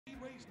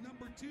race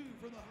number 2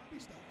 for the hobby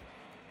stock.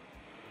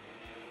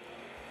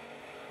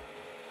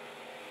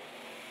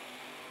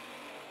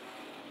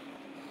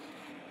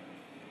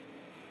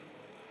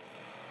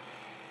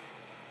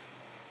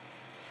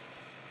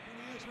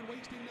 Ashford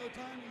wasting no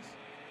time. He's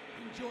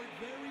enjoyed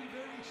very,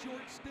 very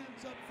short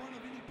stints up front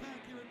of any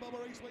pack here at Bubba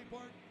Raceway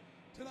Park.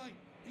 Tonight,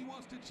 he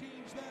wants to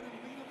change that and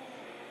lead them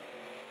all.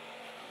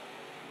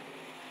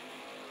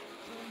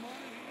 Sean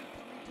Monahan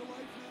coming to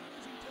life now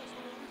as he tests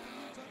the water from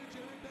the inside of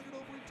Jared Bennett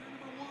over in turn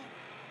number 1.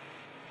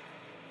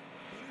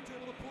 Bennett's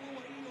able to pull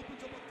away. He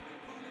opens up a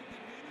 3-car length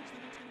advantage.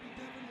 Then it's going to be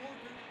Devin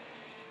Walker,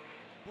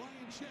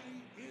 Brian Shea,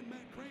 and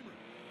Matt Kramer.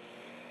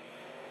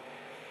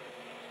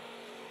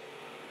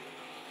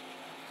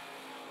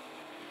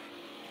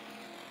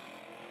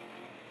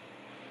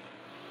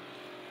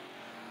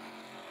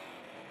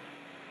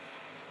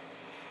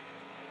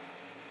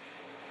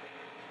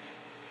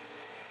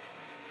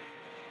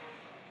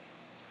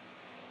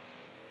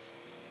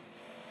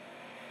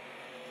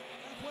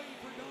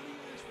 Waiting for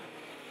Donnie Ashford.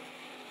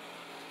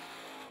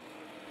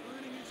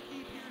 Earning his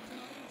keep here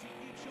tonight as he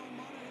keeps Sean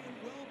Monahan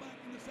well back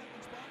in the second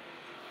spot.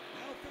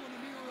 Now filling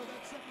the mirror of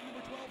that second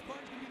number 12 car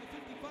is going to be the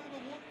 55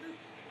 of Walker.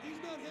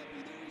 He's not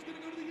happy there. He's going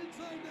to go to the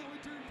inside now in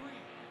turn 3.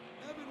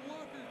 Evan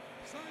Walker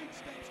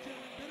sidesteps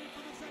Jared Bennett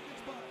for the second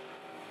spot.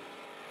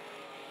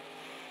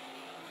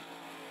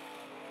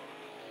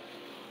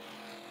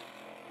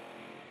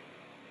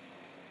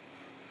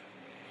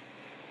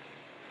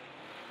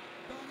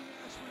 Donnie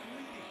Ashford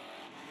leading.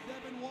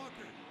 Devin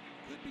Walker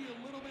could be a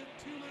little bit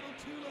too little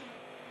too late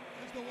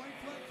as the white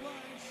flag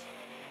flies.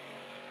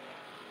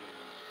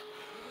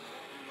 Devin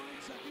Walker right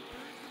second,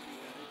 third could be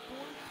Bennett,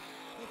 fourth,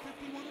 the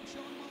 51 of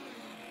Sean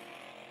Monahan.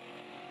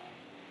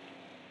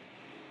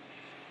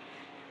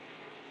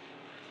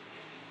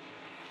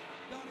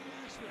 Donnie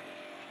Ashford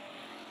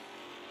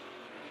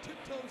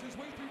tiptoes his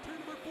way through turn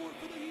number 4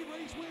 for the heat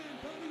race win.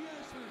 Donnie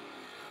Ashford.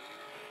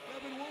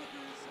 Devin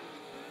Walker is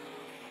second, third,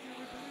 here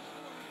with Bennett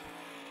fourth.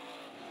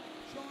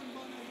 Sean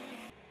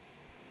Monahan.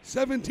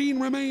 17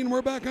 remain.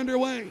 We're back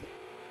underway.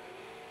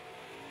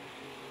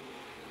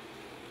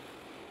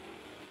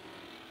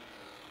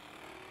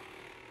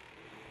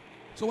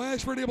 So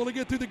Ashford able to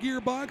get through the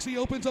gearbox. He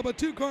opens up a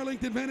 2-car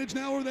length advantage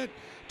now over that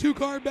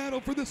 2-car battle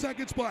for the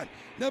second spot.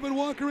 Devin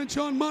Walker and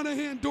Sean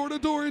Monahan door to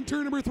door in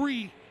turn number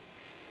 3.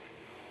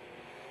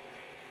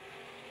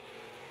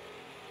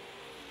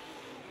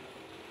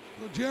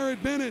 So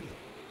Jared Bennett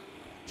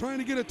trying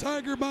to get a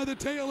tiger by the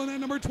tail in that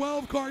number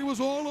 12 car. He was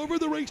all over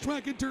the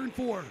racetrack in turn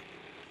 4.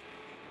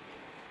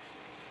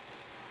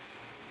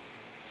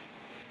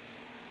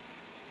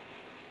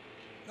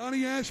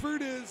 Donnie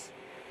Ashford has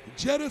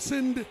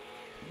jettisoned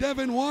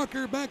Devin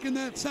Walker back in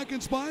that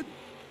second spot.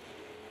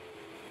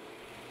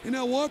 And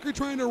now Walker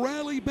trying to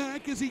rally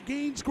back as he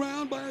gains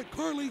ground by a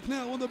car length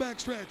now on the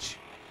backstretch.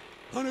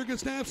 Hunter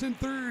Gustafson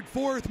third,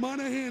 fourth,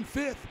 Monahan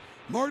fifth,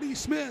 Marty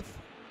Smith.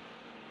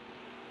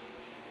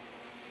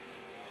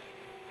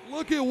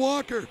 Look at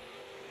Walker.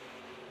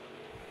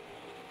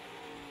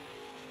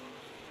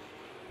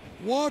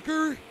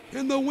 Walker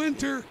and the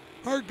winter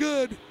are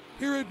good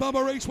here at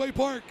Bubba Raceway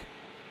Park.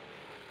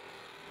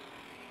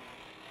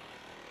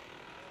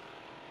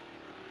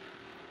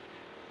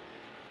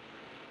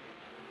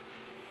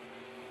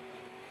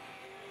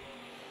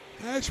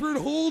 Ashford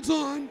holds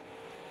on.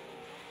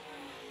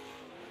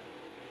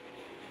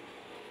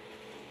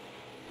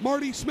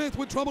 Marty Smith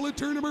with trouble at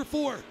turn number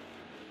 4.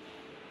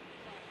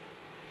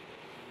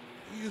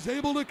 He is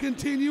able to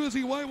continue as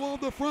he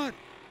white-walled the front.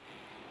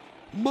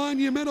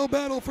 Monumental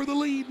battle for the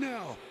lead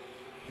now.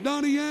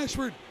 Donnie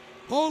Ashford,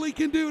 all he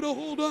can do to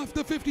hold off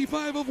the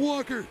 55 of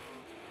Walker.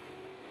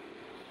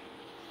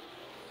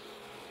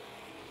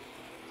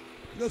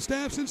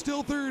 Gustafson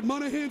still third,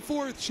 Monahan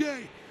fourth,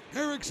 Shea,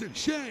 Erickson,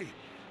 Shea,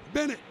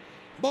 Bennett,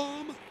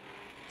 Baum,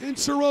 and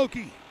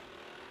Soroki.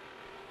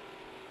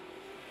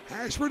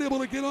 Ashford able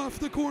to get off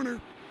the corner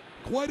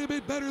quite a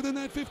bit better than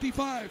that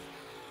 55.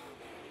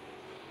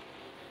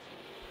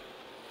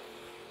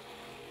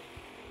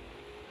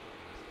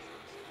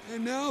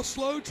 And now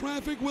slow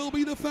traffic will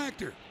be the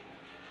factor.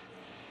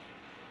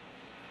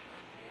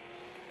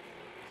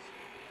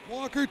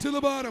 Walker to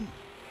the bottom.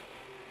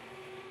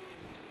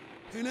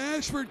 And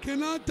Ashford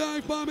cannot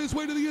dive bomb his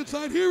way to the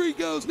inside. Here he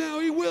goes now.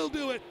 He will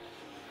do it.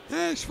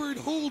 Ashford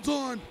holds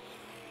on,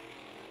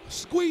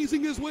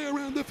 squeezing his way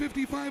around the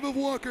 55 of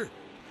Walker.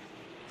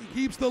 He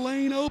keeps the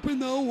lane open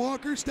though.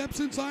 Walker steps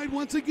inside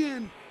once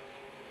again.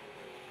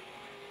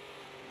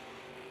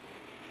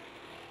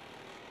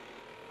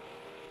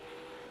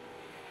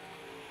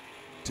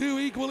 Two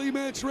equally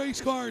matched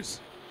race cars.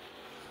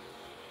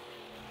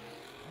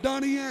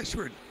 Donnie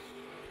Ashford,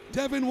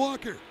 Devin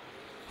Walker,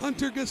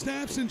 Hunter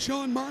Gustafson,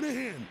 Sean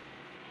Monahan,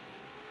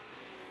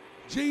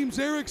 James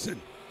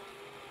Erickson,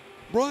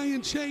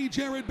 Brian Shea,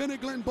 Jared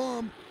Bennett, Glenn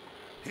Baum,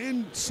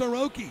 and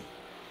Soroki.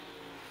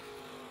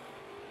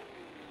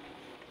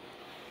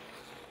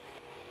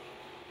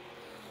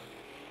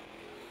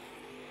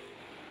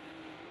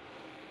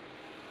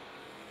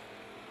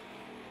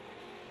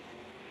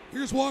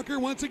 Here's Walker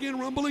once again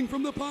rumbling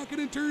from the pocket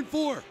in turn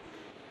 4.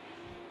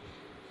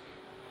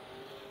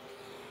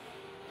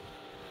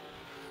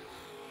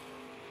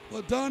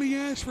 Well, Donnie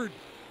Ashford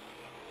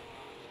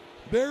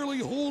barely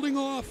holding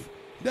off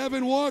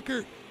Devin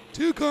Walker.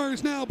 2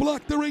 cars now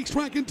block the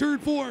racetrack in turn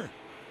 4.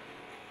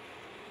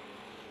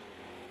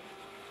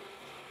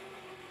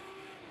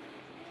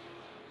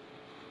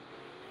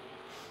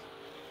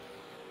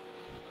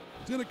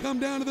 It's going to come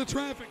down to the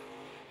traffic.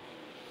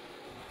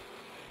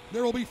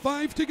 There will be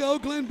 5 to go.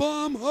 Glenn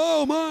Baum,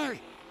 oh my!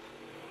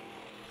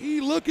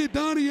 Look at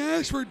Donnie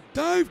Ashford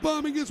dive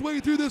bombing his way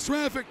through this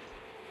traffic.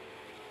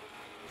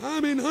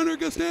 I'm in Hunter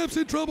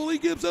Gustafson trouble. He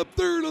gives up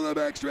 3rd on the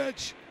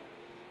backstretch.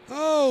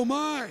 Oh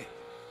my!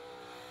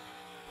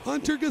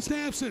 Hunter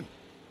Gustafson,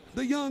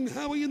 the young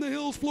Howie in the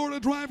Hills, Florida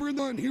driver in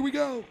the run. Here we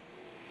go.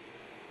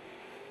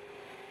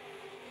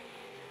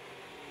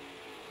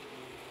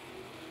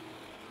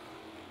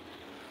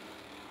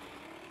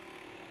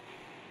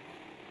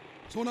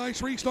 So a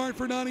nice restart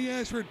for Donnie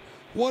Ashford.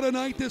 What a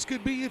night this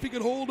could be if he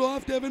could hold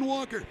off Devin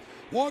Walker.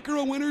 Walker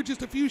a winner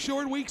just a few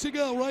short weeks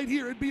ago right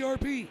here at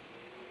BRP.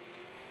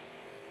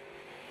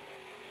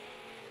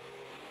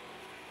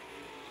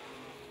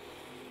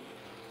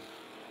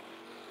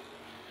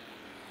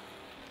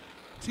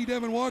 See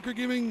Devin Walker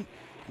giving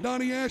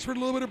Donnie Ashford a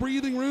little bit of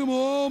breathing room.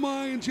 Oh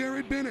my, and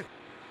Jared Bennett.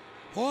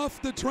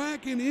 Off the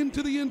track and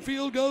into the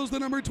infield goes the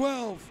number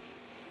 12.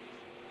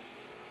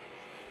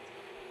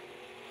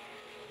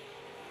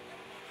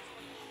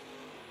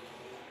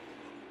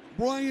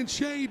 Brian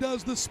Shea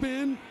does the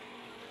spin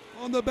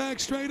on the back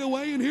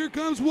straightaway, and here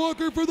comes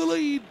Walker for the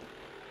lead.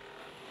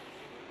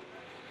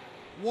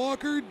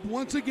 Walker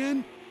once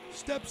again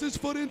steps his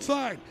foot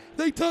inside.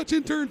 They touch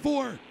in turn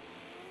 4.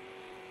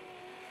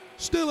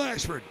 Still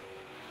Ashford.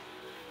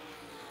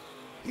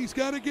 He's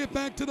got to get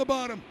back to the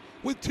bottom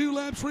with 2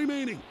 laps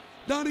remaining.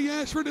 Donnie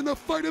Ashford in the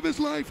fight of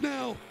his life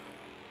now.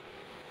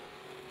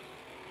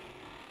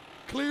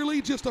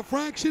 Clearly just a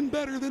fraction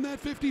better than that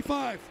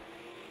 55.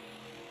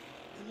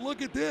 And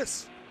look at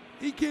this.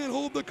 He can't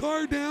hold the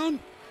car down.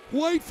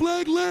 White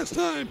flag last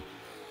time.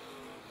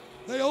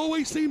 They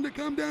always seem to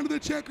come down to the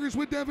checkers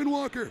with Devin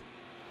Walker.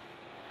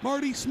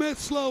 Marty Smith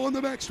slow on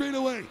the back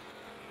straightaway.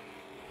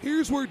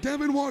 Here's where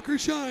Devin Walker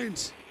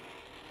shines.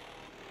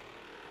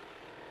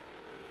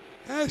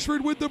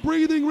 Ashford with the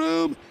breathing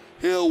room.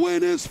 He'll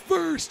win his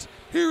first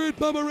here at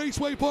Bubba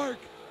Raceway Park.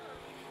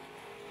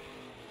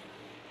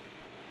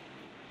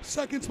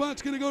 Second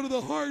spot's going to go to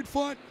the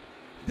hard-fought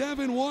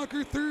Devin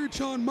Walker. 3rd,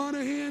 Sean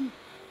Monahan.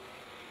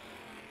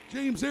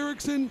 James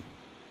Erickson